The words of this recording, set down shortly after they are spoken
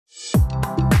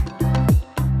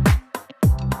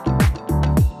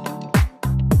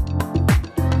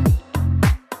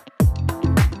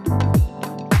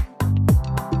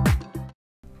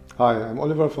Hi, I'm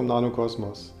Oliver from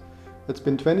Nanocosmos. It's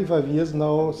been 25 years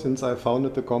now since I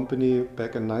founded the company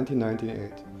back in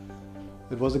 1998.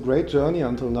 It was a great journey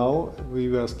until now. We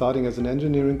were starting as an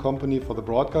engineering company for the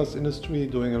broadcast industry,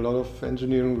 doing a lot of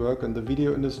engineering work in the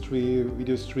video industry,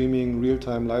 video streaming,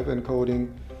 real-time live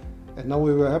encoding. And now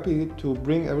we were happy to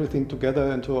bring everything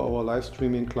together into our live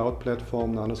streaming cloud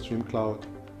platform, NanoStream Cloud.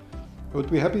 I would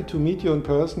be happy to meet you in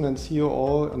person and see you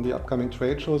all in the upcoming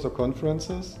trade shows or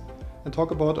conferences and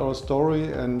talk about our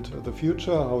story and the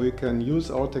future, how you can use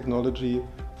our technology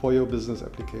for your business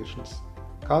applications.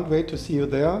 Can't wait to see you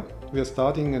there. We are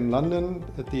starting in London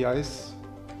at the ICE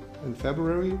in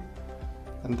February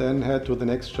and then head to the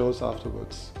next shows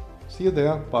afterwards. See you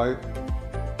there. Bye.